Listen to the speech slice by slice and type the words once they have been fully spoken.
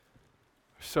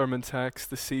sermon text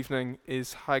this evening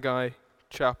is Haggai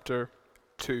chapter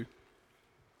 2.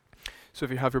 So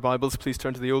if you have your Bibles, please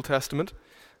turn to the Old Testament,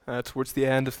 towards the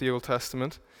end of the Old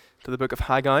Testament, to the book of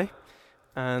Haggai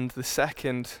and the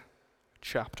second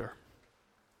chapter.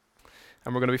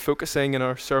 And we're going to be focusing in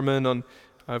our sermon on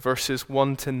verses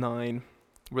 1 to 9,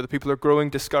 where the people are growing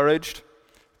discouraged.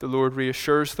 The Lord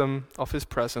reassures them of his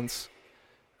presence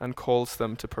and calls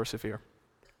them to persevere.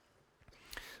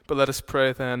 But let us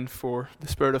pray then for the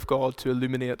Spirit of God to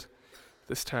illuminate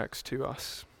this text to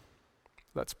us.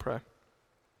 Let's pray.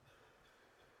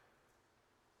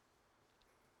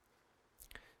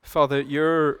 Father,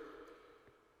 your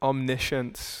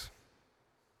omniscience,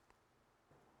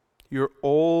 your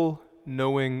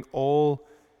all-knowing, all-powerful,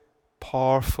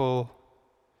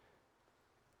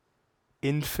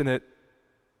 infinite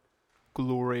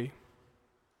glory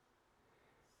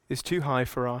is too high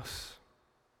for us.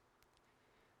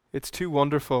 It's too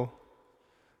wonderful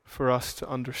for us to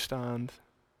understand.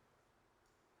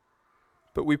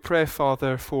 But we pray,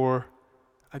 Father, for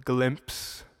a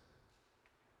glimpse,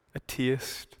 a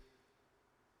taste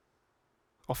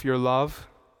of your love,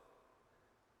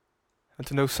 and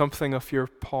to know something of your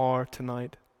power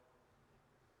tonight.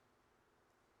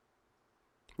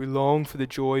 We long for the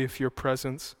joy of your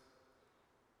presence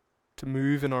to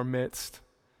move in our midst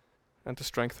and to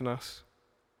strengthen us,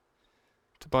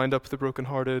 to bind up the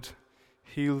brokenhearted,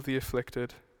 heal the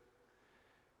afflicted,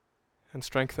 and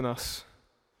strengthen us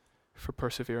for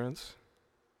perseverance.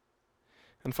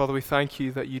 And Father, we thank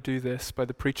you that you do this by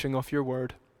the preaching of your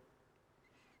word.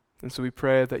 And so we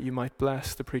pray that you might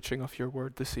bless the preaching of your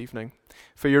word this evening,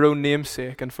 for your own name's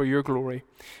sake and for your glory.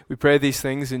 We pray these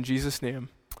things in Jesus' name.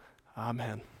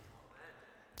 Amen.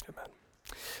 Amen.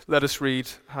 Let us read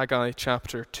Haggai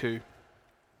chapter 2.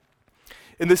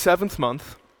 In the 7th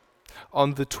month,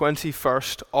 on the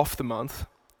 21st of the month,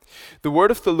 the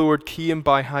word of the Lord came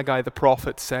by Haggai the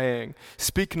prophet, saying,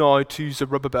 Speak now to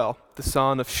Zerubbabel, the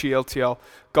son of Shealtiel,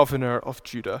 governor of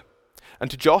Judah,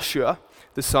 and to Joshua,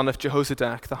 the son of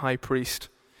Jehozadak, the high priest,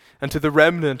 and to the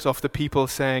remnant of the people,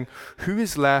 saying, Who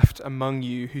is left among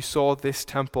you who saw this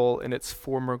temple in its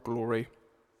former glory?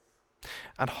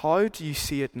 And how do you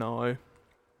see it now?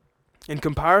 In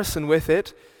comparison with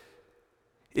it,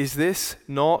 is this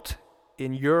not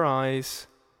in your eyes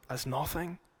as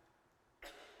nothing?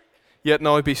 Yet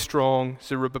now be strong,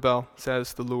 Zerubbabel,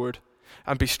 says the Lord,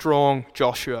 and be strong,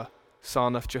 Joshua,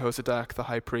 son of Jehozadak, the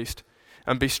high priest,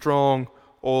 and be strong,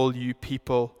 all you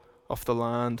people of the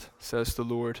land, says the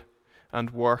Lord,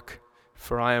 and work,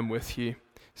 for I am with you,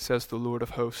 says the Lord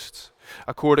of hosts.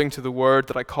 According to the word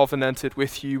that I covenanted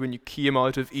with you when you came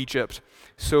out of Egypt,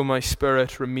 so my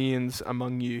spirit remains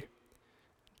among you.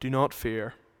 Do not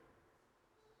fear.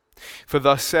 For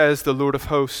thus says the Lord of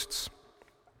hosts,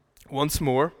 once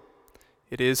more,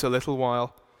 it is a little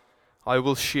while, I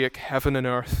will shake heaven and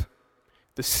earth,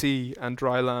 the sea and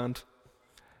dry land,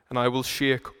 and I will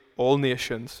shake all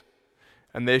nations,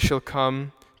 and they shall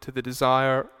come to the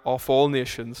desire of all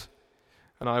nations,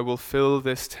 and I will fill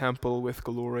this temple with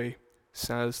glory,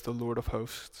 says the Lord of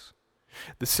hosts.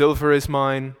 The silver is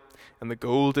mine, and the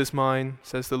gold is mine,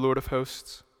 says the Lord of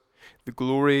hosts. The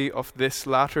glory of this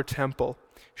latter temple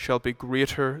shall be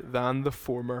greater than the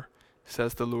former,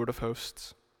 says the Lord of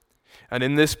hosts. And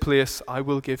in this place I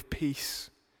will give peace,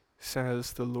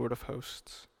 says the Lord of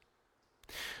hosts.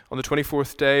 On the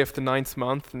 24th day of the 9th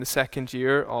month, in the 2nd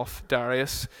year of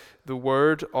Darius, the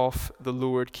word of the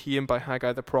Lord came by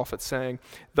Haggai the prophet, saying,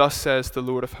 Thus says the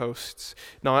Lord of hosts.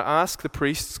 Now I ask the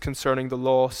priests concerning the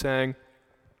law, saying,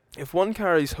 If one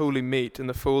carries holy meat in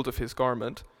the fold of his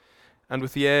garment, and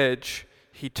with the edge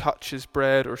he touches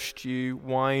bread or stew,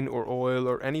 wine or oil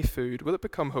or any food, will it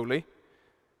become holy?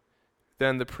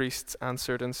 Then the priests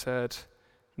answered and said,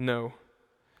 No.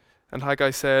 And Haggai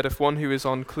said, If one who is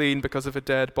unclean because of a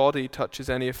dead body touches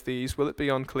any of these, will it be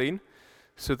unclean?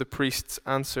 So the priests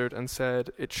answered and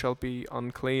said, It shall be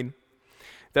unclean.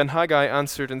 Then Haggai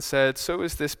answered and said, So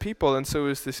is this people, and so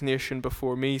is this nation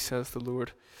before me, says the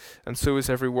Lord, and so is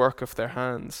every work of their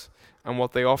hands, and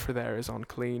what they offer there is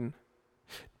unclean.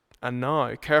 And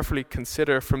now carefully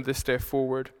consider from this day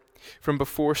forward, from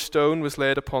before stone was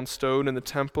laid upon stone in the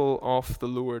temple of the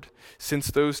Lord, since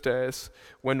those days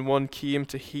when one came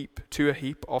to a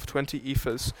heap of 20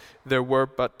 ephahs, there were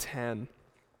but 10.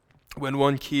 When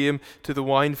one came to the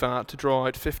wine vat to draw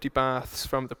out 50 baths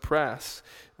from the press,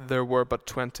 there were but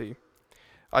 20.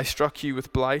 I struck you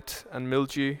with blight and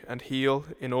mildew and hail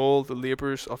in all the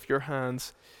labors of your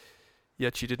hands,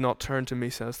 yet you did not turn to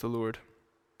me, says the Lord.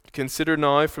 Consider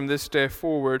now from this day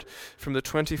forward, from the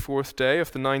 24th day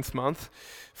of the 9th month,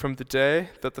 from the day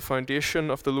that the foundation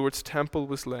of the Lord's temple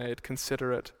was laid,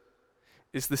 consider it.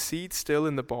 Is the seed still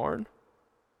in the barn?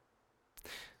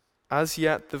 As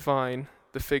yet the vine,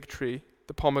 the fig tree,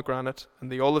 the pomegranate, and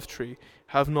the olive tree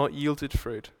have not yielded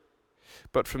fruit,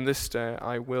 but from this day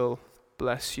I will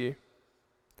bless you.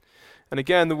 And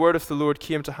again the word of the Lord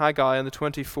came to Haggai on the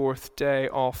 24th day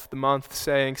of the month,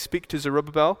 saying, Speak to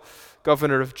Zerubbabel,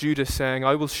 governor of Judah, saying,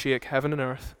 I will shake heaven and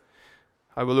earth.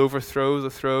 I will overthrow the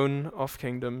throne of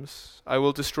kingdoms. I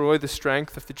will destroy the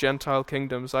strength of the Gentile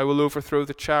kingdoms. I will overthrow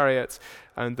the chariots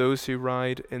and those who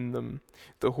ride in them.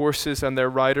 The horses and their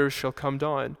riders shall come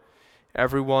down,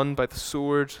 every one by the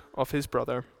sword of his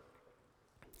brother.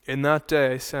 In that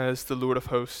day, says the Lord of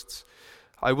hosts,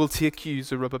 I will take you,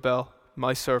 Zerubbabel,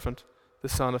 my servant, the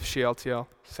son of Shealtiel,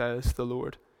 says the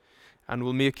Lord, and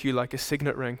will make you like a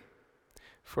signet ring,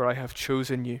 for I have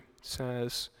chosen you,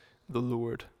 says the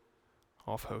Lord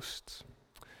of hosts.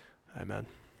 Amen.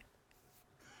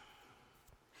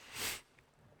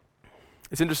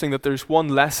 It's interesting that there's one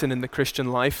lesson in the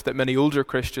Christian life that many older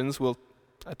Christians will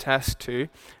attest to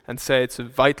and say it's a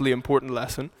vitally important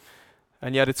lesson,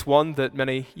 and yet it's one that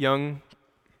many young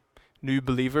new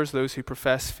believers, those who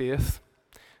profess faith,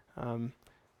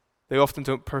 they often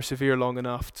don't persevere long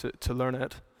enough to learn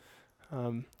it.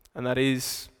 And that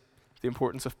is the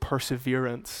importance of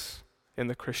perseverance in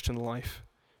the Christian life.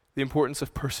 The importance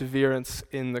of perseverance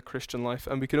in the Christian life.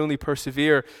 And we can only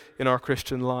persevere in our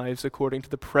Christian lives according to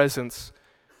the presence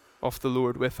of the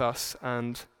Lord with us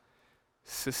and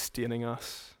sustaining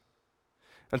us.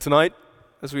 And tonight,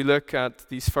 as we look at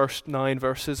these first 9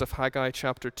 verses of Haggai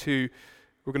chapter 2,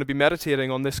 we're going to be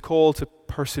meditating on this call to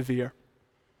persevere.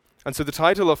 And so the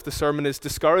title of the sermon is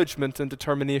Discouragement and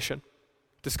Determination.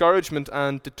 Discouragement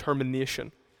and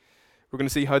Determination. We're going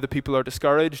to see how the people are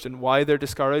discouraged and why they're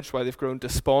discouraged, why they've grown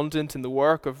despondent in the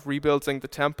work of rebuilding the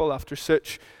temple after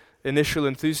such initial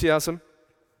enthusiasm.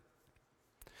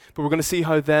 But we're going to see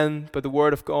how then, by the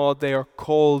word of God, they are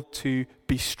called to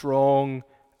be strong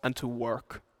and to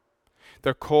work.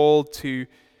 They're called to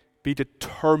be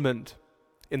determined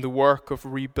in the work of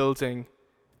rebuilding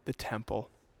the temple.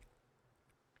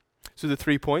 So the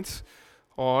 3 points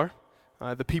are,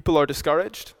 the people are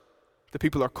discouraged, the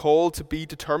people are called to be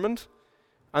determined,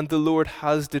 and the Lord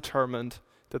has determined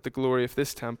that the glory of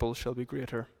this temple shall be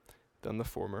greater than the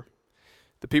former.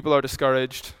 The people are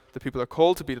discouraged, the people are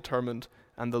called to be determined,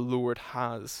 and the Lord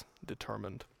has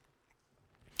determined.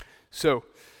 So,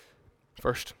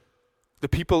 first, the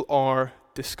people are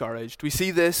discouraged. We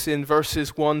see this in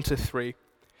verses 1 to 3.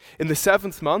 In the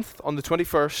 7th month, on the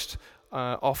 21st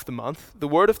of the month, the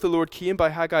word of the Lord came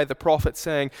by Haggai the prophet,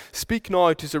 saying, Speak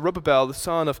now to Zerubbabel the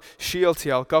son of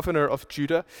Shealtiel, governor of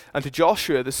Judah, and to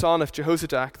Joshua the son of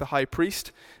Jehozadak the high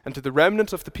priest, and to the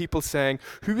remnant of the people, saying,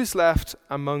 Who is left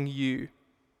among you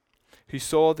who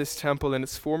saw this temple in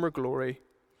its former glory,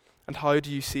 and how do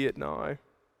you see it now?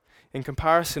 In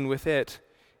comparison with it,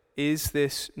 is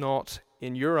this not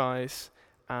in your eyes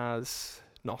as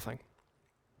nothing?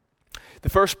 The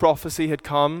first prophecy had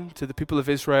come to the people of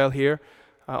Israel here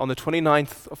on the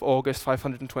 29th of August,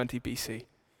 520 BC.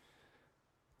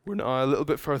 We're now a little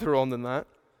bit further on than that.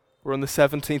 We're on the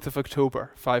 17th of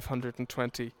October,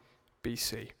 520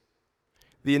 BC.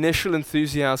 The initial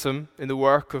enthusiasm in the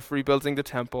work of rebuilding the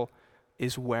temple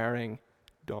is wearing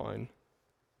down.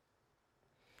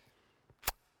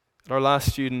 At our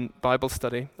last student Bible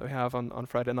study that we have on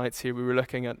Friday nights here, we were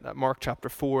looking at Mark chapter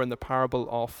 4 and the parable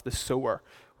of the sower,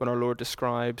 when our Lord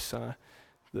describes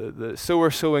the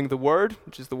sower sowing the word,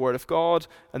 which is the word of God,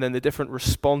 and then the different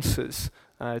responses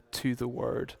to the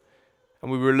word.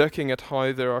 And we were looking at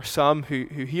how there are some who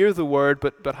hear the word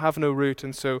but have no root,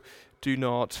 and so do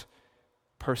not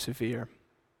persevere.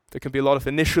 There can be a lot of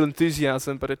initial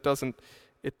enthusiasm, but it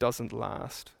doesn't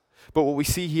last. But what we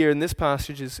see here in this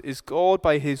passage is God,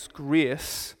 by his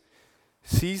grace,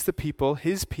 sees the people,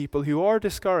 his people, who are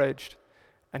discouraged,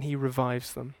 and he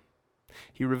revives them.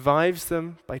 He revives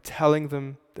them by telling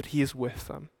them that he is with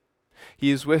them.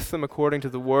 He is with them according to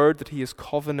the word that he has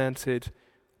covenanted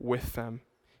with them.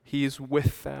 He is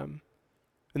with them.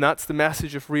 And that's the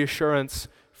message of reassurance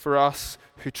for us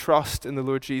who trust in the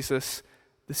Lord Jesus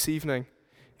this evening.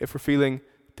 If we're feeling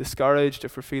discouraged,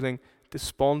 if we're feeling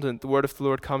despondent, the word of the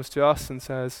Lord comes to us and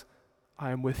says,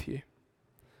 I am with you.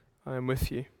 I am with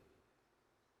you.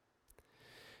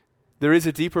 There is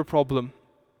a deeper problem,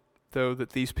 though,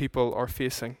 that these people are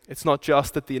facing. It's not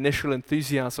just that the initial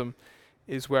enthusiasm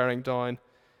is wearing down.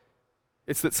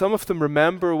 It's that some of them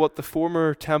remember what the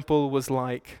former temple was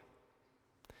like.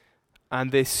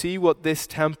 and they see what this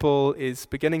temple is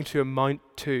beginning to amount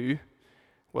to,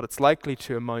 what it's likely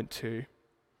to amount to,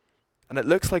 and it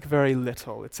looks like very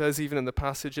little. It says even in the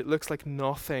passage, it looks like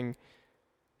nothing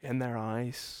in their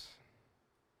eyes.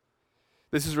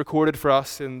 This is recorded for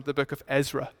us in the book of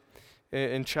Ezra.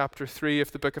 In chapter 3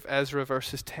 of the book of Ezra,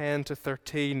 verses 10 to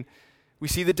 13, we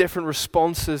see the different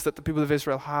responses that the people of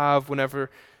Israel have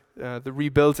whenever the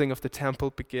rebuilding of the temple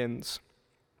begins.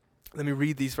 Let me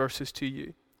read these verses to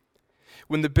you.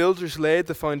 When the builders laid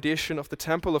the foundation of the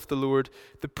temple of the Lord,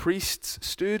 the priests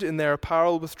stood in their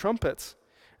apparel with trumpets,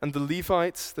 and the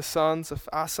Levites, the sons of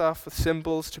Asaph, with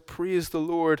cymbals to praise the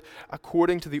Lord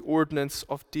according to the ordinance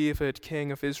of David,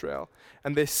 king of Israel.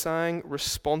 And they sang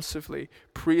responsively,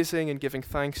 praising and giving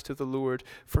thanks to the Lord,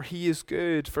 for he is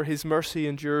good, for his mercy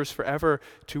endures forever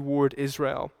toward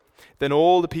Israel. Then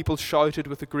all the people shouted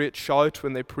with a great shout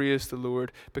when they praised the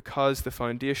Lord, because the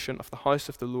foundation of the house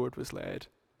of the Lord was laid.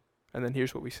 And then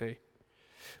here's what we see.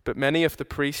 But many of the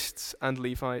priests and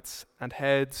Levites and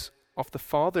heads of the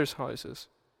fathers' houses,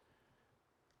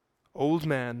 old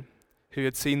men who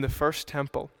had seen the first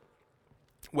temple,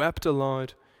 wept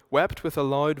with a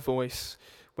loud voice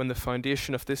when the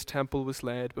foundation of this temple was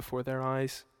laid before their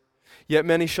eyes. Yet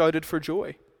many shouted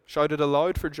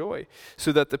aloud for joy,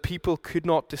 so that the people could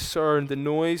not discern the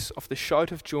noise of the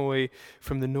shout of joy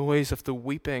from the noise of the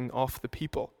weeping of the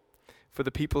people. For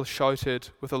the people shouted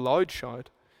with a loud shout,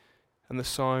 and the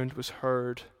sound was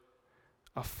heard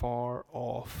afar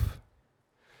off.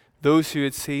 Those who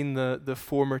had seen the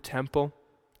former temple,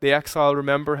 the exile,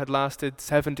 remember, had lasted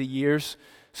 70 years,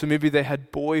 so maybe they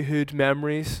had boyhood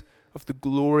memories of the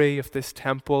glory of this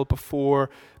temple before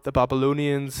the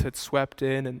Babylonians had swept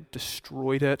in and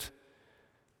destroyed it.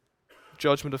 The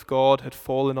judgment of God had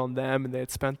fallen on them, and they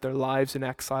had spent their lives in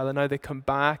exile, and now they come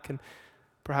back and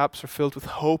perhaps are filled with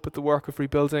hope at the work of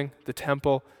rebuilding the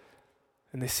temple,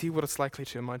 and they see what it's likely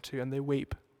to amount to, and they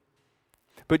weep.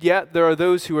 But yet there are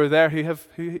those who are there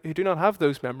who do not have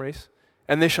those memories,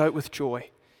 and they shout with joy.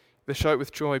 They shout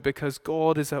with joy because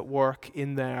God is at work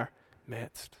in their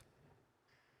midst.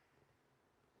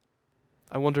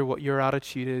 I wonder what your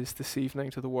attitude is this evening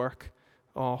to the work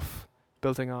of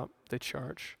building up the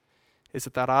church. Is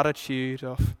it that attitude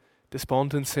of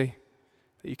despondency,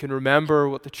 that you can remember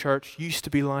what the church used to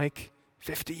be like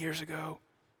 50 years ago?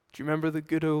 Do you remember the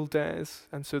good old days?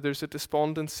 And so there's a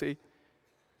despondency.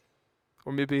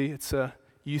 Or maybe it's a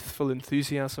youthful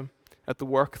enthusiasm at the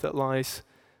work that lies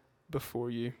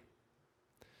before you.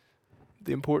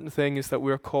 The important thing is that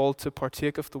we are called to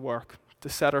partake of the work, to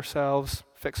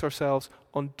fix ourselves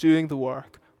on doing the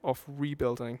work of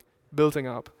rebuilding, building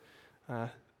up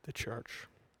the church.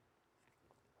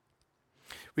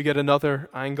 We get another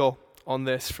angle on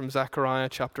this from Zechariah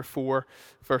chapter 4,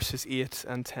 verses 8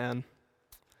 and 10.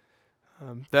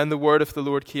 Then the word of the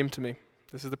Lord came to me.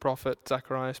 This is the prophet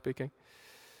Zechariah speaking.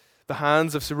 The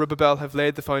hands of Zerubbabel have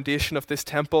laid the foundation of this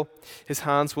temple. His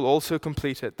hands will also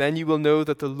complete it. Then you will know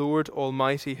that the Lord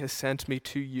Almighty has sent me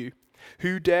to you.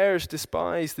 Who dares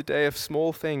despise the day of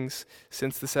small things,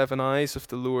 since the 7 eyes of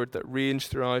the Lord that range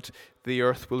throughout the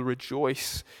earth will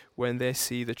rejoice when they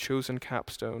see the chosen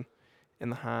capstone in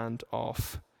the hand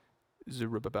of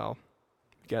Zerubbabel.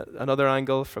 Get another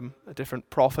angle from a different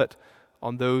prophet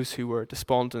on those who were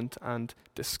despondent and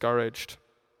discouraged.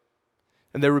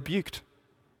 And they're rebuked.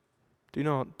 Do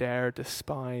not dare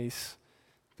despise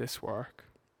this work.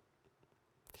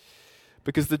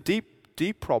 Because the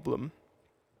deep problem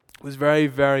was very,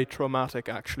 very traumatic,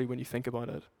 actually, when you think about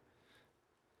it.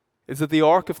 Is that the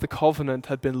Ark of the Covenant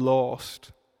had been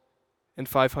lost in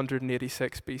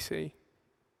 586 BC.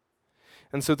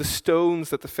 And so the stones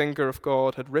that the finger of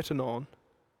God had written on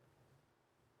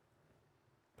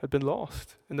had been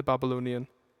lost in the Babylonian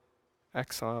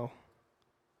exile.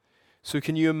 So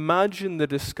can you imagine the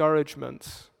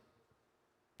discouragements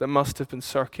that must have been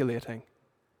circulating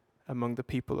among the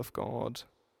people of God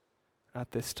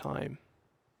at this time?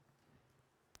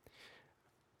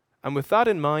 And with that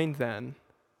in mind then,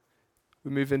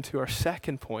 we move into our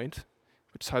second point,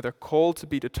 which is how they're called to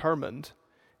be determined,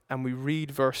 and we read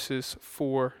verses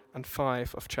 4 and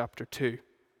 5 of chapter 2.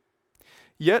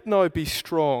 Yet now be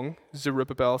strong,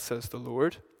 Zerubbabel, says the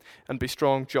Lord, and be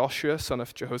strong, Joshua, son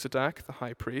of Jehozadak, the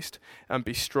high priest, and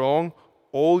be strong,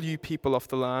 all you people of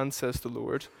the land, says the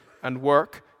Lord, and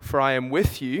work, for I am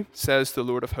with you, says the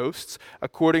Lord of hosts,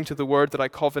 according to the word that I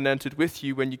covenanted with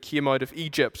you when you came out of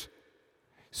Egypt.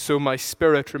 So my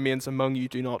spirit remains among you,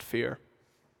 do not fear.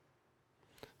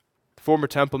 The former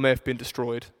temple may have been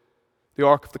destroyed. The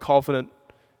Ark of the Covenant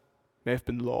may have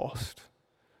been lost.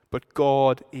 But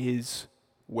God is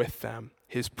with them.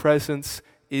 His presence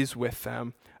is with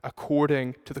them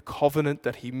according to the covenant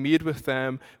that he made with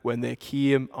them when they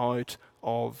came out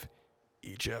of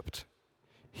Egypt.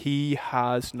 He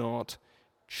has not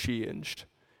changed,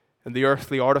 and the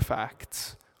earthly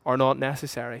artifacts are not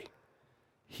necessary.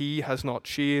 He has not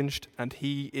changed, and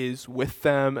he is with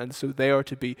them, and so they are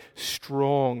to be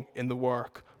strong in the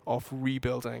work of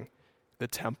rebuilding the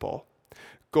temple.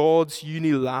 God's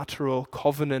unilateral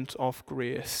covenant of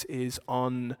grace is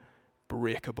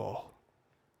unbreakable,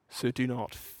 so do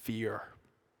not fear.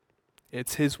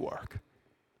 It's his work.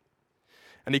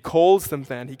 And he calls them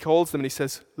and he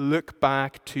says, look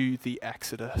back to the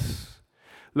Exodus.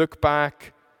 Look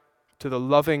back to the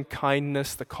loving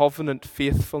kindness, the covenant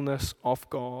faithfulness of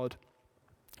God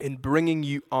in bringing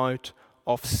you out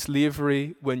of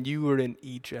slavery when you were in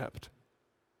Egypt.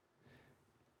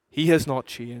 He has not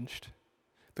changed.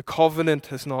 The covenant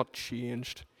has not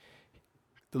changed.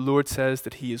 The Lord says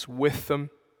that he is with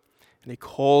them, and he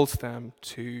calls them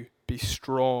to be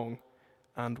strong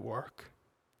and work.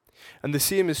 And the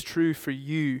same is true for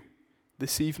you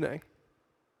this evening.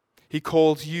 He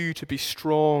calls you to be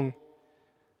strong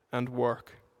and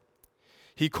work.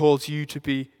 He calls you to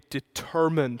be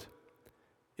determined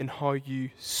in how you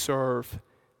serve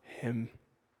him.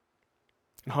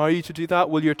 And how are you to do that?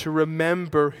 Well, you're to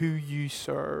remember who you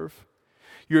serve.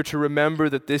 You're to remember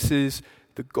that this is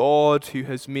the God who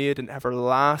has made an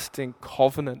everlasting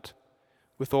covenant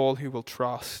with all who will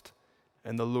trust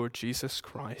in the Lord Jesus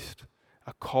Christ.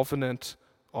 A covenant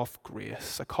of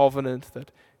grace, a covenant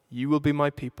that you will be my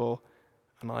people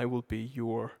and I will be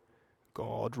your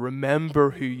God.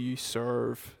 Remember who you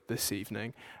serve this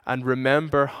evening, and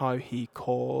remember how he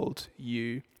called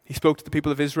you. He spoke to the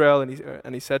people of Israel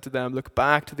and he said to them, look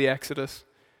back to the Exodus.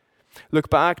 Look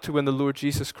back to when the Lord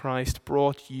Jesus Christ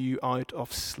brought you out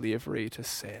of slavery to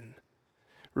sin.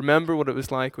 Remember what it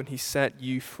was like when he set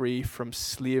you free from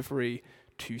slavery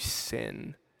to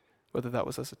sin, whether that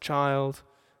was as a child,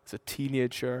 as a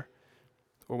teenager,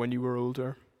 or when you were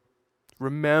older.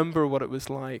 Remember what it was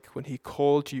like when he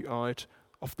called you out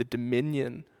of the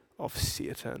dominion of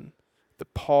Satan, the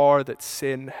power that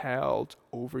sin held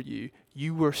over you.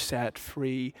 You were set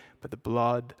free by the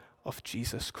blood of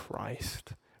Jesus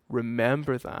Christ.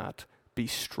 Remember that. Be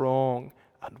strong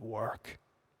and work.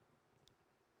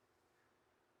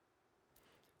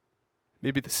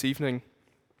 Maybe this evening,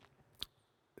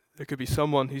 there could be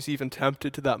someone who's even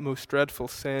tempted to that most dreadful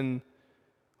sin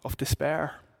of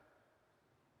despair.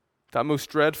 That most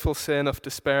dreadful sin of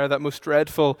despair, that most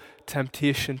dreadful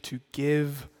temptation to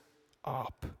give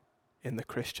up in the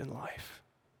Christian life.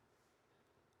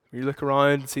 When you look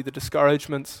around and see the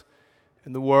discouragements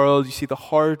in the world, you see the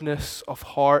hardness of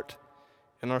heart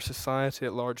in our society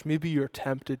at large, maybe you're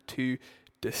tempted to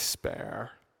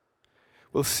despair.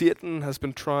 Well, Satan has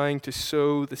been trying to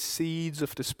sow the seeds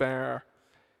of despair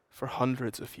for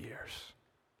hundreds of years.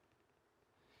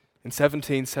 In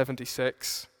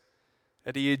 1776,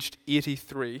 at age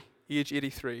 83,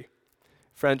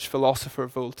 French philosopher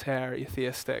Voltaire,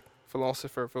 atheistic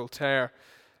philosopher Voltaire,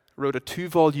 wrote a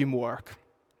 2-volume work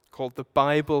called The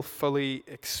Bible Fully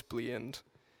Explained.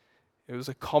 It was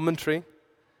a commentary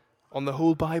on the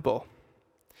whole Bible.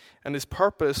 And his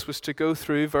purpose was to go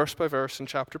through verse by verse and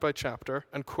chapter by chapter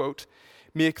and, quote,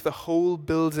 make the whole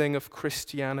building of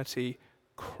Christianity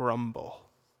crumble.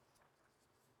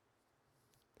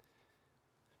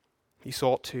 He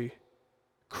sought to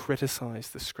criticize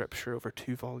the scripture over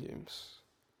 2 volumes.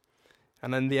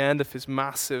 And in the end of his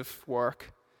massive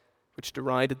work, which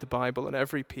derided the Bible on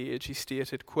every page, he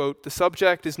stated, quote, the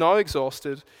subject is now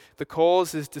exhausted, the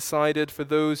cause is decided for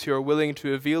those who are willing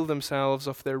to avail themselves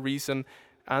of their reason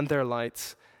and their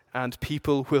lights, and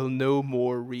people will no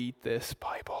more read this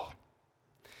Bible.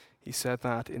 He said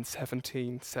that in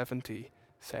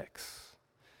 1776.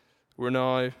 We're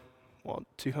now,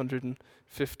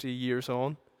 250 years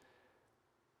on?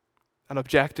 And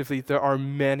objectively, there are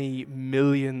many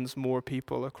millions more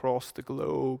people across the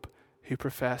globe who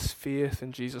profess faith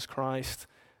in Jesus Christ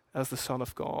as the Son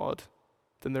of God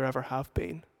than there ever have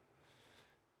been.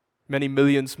 Many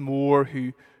millions more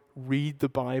who read the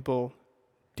Bible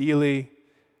daily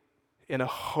in a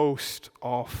host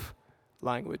of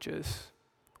languages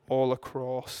all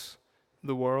across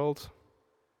the world.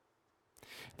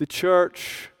 The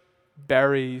church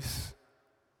buries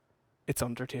its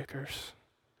undertakers.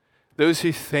 Those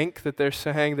who think that they're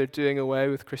saying they're doing away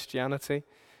with Christianity,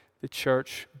 the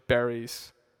church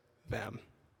buries them.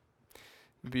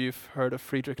 Maybe you've heard of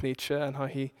Friedrich Nietzsche and how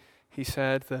he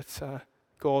said that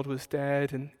God was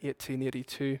dead in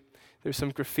 1882. There's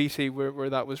some graffiti where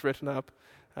that was written up.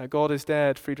 God is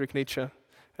dead, Friedrich Nietzsche.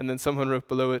 And then someone wrote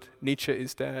below it, Nietzsche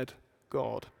is dead,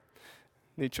 God.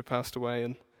 Nietzsche passed away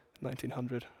in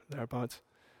 1900, thereabouts.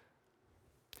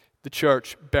 The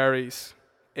church buries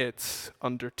its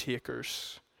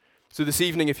undertakers. So this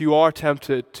evening, if you are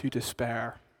tempted to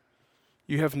despair,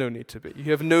 you have no need to be.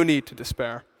 You have no need to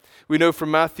despair. We know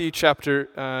from Matthew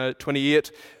chapter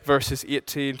 28, verses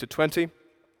 18 to 20,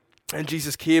 and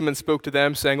Jesus came and spoke to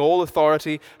them, saying, "All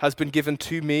authority has been given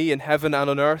to me in heaven and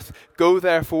on earth. Go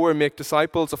therefore and make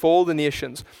disciples of all the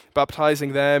nations,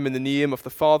 baptizing them in the name of the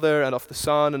Father and of the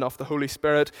Son and of the Holy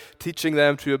Spirit, teaching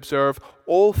them to observe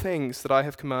all things that I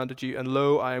have commanded you. And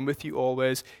lo, I am with you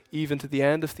always, even to the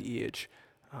end of the age.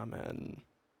 Amen."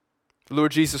 The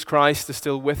Lord Jesus Christ is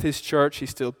still with his church.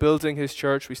 He's still building his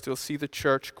church. We still see the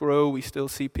church grow. We still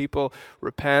see people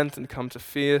repent and come to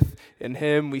faith in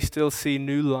him. We still see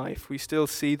new life. We still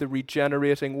see the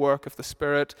regenerating work of the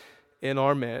Spirit in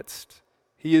our midst.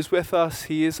 He is with us.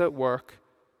 He is at work.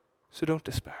 So don't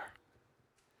despair.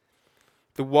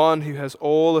 The one who has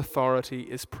all authority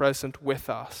is present with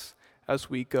us as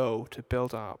we go to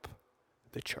build up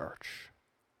the church.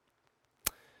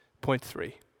 Point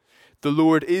 3. The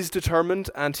Lord is determined,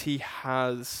 and he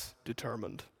has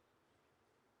determined.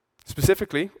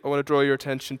 Specifically, I want to draw your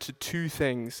attention to two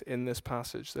things in this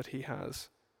passage that he has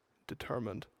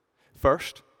determined.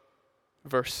 First,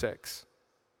 verse 6.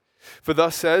 "For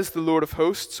thus says the Lord of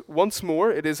hosts, once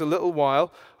more it is a little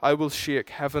while, I will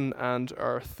shake heaven and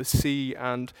earth, the sea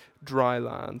and dry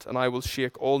land, and I will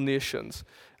shake all nations,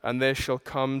 and they shall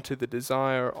come to the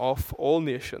desire of all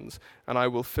nations, and I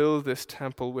will fill this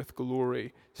temple with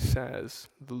glory, says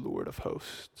the Lord of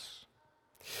hosts."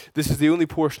 This is the only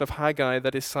portion of Haggai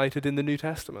that is cited in the New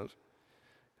Testament,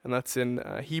 and that's in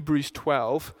Hebrews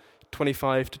 12,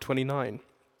 25 to 29,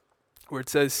 where it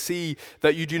says, "See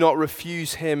that you do not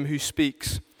refuse him who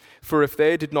speaks. For if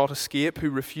they did not escape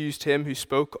who refused him who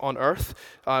spoke on earth,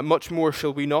 much more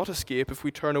shall we not escape if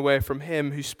we turn away from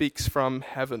him who speaks from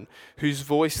heaven, whose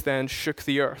voice then shook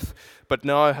the earth, but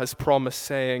now has promised,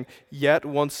 saying, Yet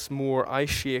once more I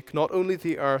shake not only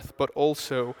the earth, but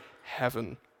also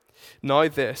heaven. Now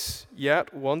this,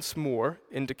 yet once more,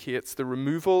 indicates the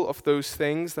removal of those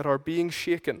things that are being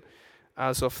shaken,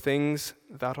 as of things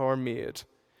that are made,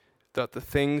 that the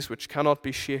things which cannot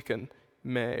be shaken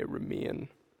may remain."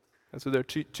 And so there are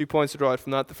two points to draw out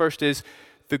from that. The first is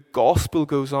the gospel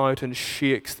goes out and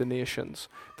shakes the nations.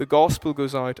 The gospel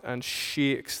goes out and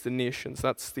shakes the nations.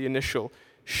 That's the initial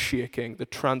shaking, the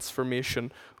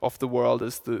transformation of the world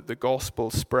as the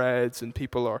gospel spreads and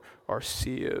people are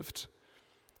saved.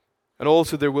 And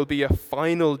also there will be a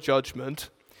final judgment,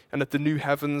 and at the new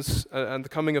heavens and the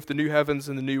coming of the new heavens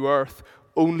and the new earth,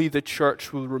 only the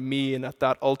church will remain at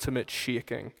that ultimate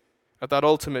shaking. At that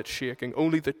ultimate shaking,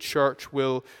 only the church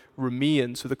will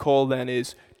remain. So the call then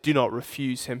is, do not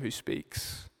refuse him who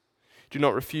speaks. Do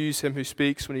not refuse him who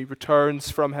speaks when he returns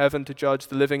from heaven to judge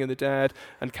the living and the dead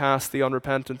and cast the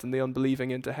unrepentant and the unbelieving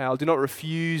into hell. Do not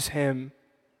refuse him.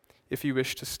 If you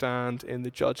wish to stand in the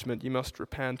judgment, you must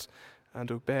repent and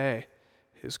obey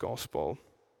his gospel.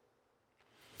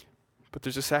 But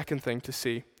there's a second thing to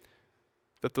see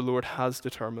that the Lord has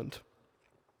determined.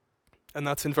 And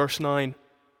that's in verse 9.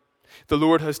 The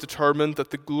Lord has determined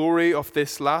that the glory of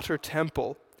this latter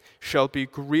temple shall be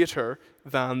greater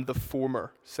than the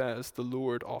former, says the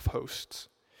Lord of hosts.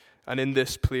 And in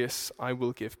this place I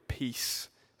will give peace,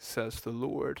 says the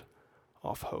Lord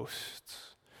of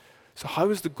hosts. So how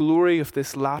is the glory of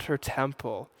this latter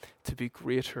temple to be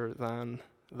greater than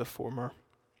the former?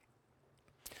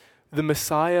 The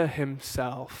Messiah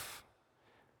himself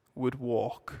would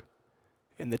walk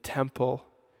in the temple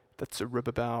that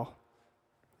Zerubbabel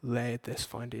laid this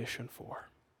foundation for.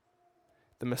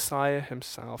 The Messiah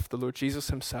himself, the Lord Jesus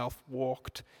himself,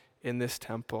 walked in this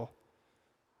temple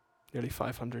nearly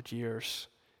 500 years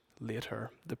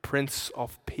later. The Prince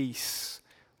of Peace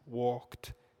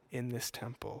walked in this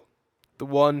temple. The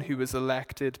one who was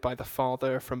elected by the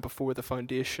Father from before the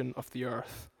foundation of the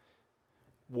earth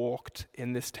walked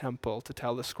in this temple to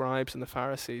tell the scribes and the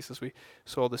Pharisees, as we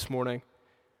saw this morning,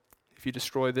 if you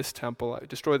destroy this temple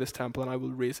and I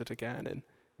will raise it again in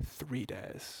 3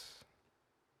 days.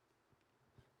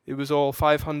 It was all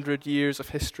 500 years of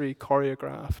history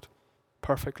choreographed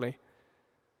perfectly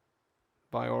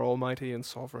by our almighty and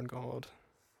sovereign God.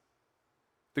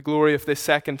 The glory of this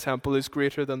second temple is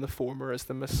greater than the former as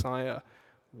the Messiah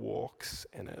walks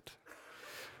in it.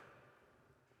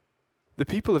 The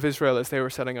people of Israel, as they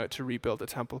were setting out to rebuild the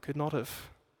temple, could not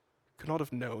have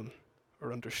known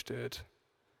or understood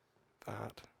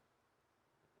that.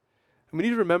 And we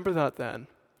need to remember that then,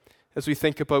 as we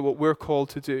think about what we're called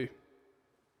to do,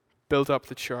 build up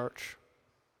the church.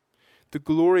 The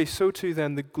glory, so too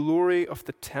then, the glory of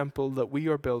the temple that we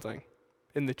are building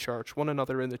in the church, one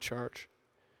another in the church,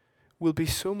 will be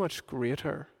so much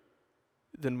greater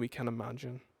than we can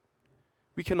imagine.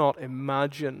 We cannot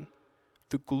imagine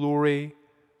the glory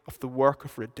of the work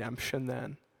of redemption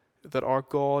then that our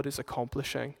God is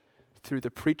accomplishing through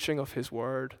the preaching of his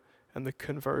word and the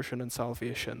conversion and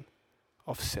salvation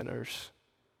of sinners.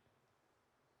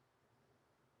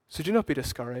 So do not be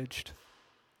discouraged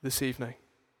this evening.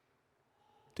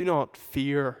 Do not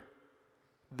fear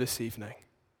this evening.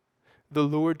 The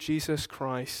Lord Jesus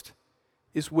Christ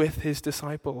is with his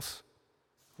disciples,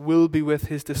 will be with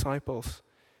his disciples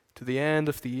to the end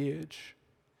of the age.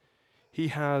 He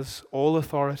has all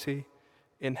authority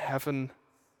in heaven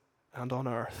and on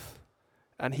earth,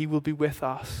 and he will be with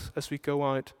us as we go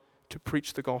out to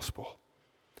preach the gospel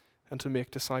and to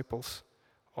make disciples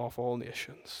of all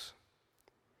nations.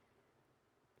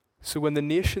 So when the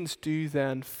nations do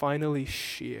then finally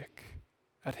shake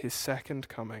at his second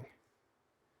coming,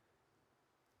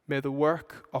 may the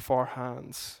work of our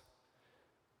hands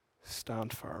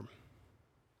stand firm.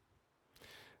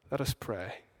 Let us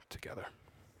pray together.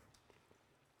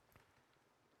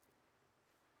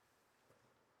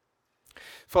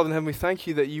 Father in heaven, we thank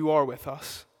you that you are with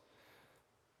us.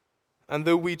 And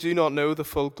though we do not know the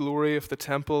full glory of the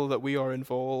temple that we are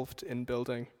involved in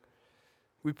building,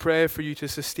 we pray for you to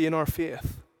sustain our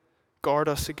faith, guard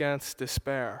us against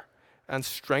despair, and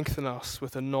strengthen us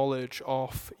with a knowledge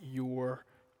of your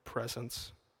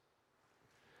presence.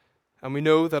 And we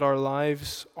know that our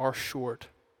lives are short,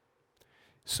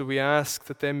 so we ask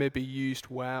that they may be used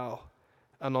well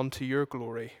and unto your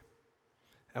glory.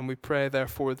 And we pray,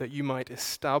 therefore, that you might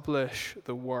establish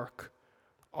the work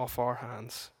of our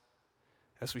hands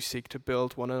as we seek to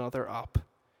build one another up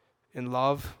in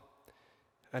love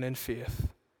and in faith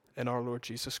in our Lord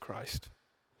Jesus Christ.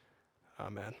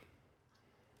 Amen.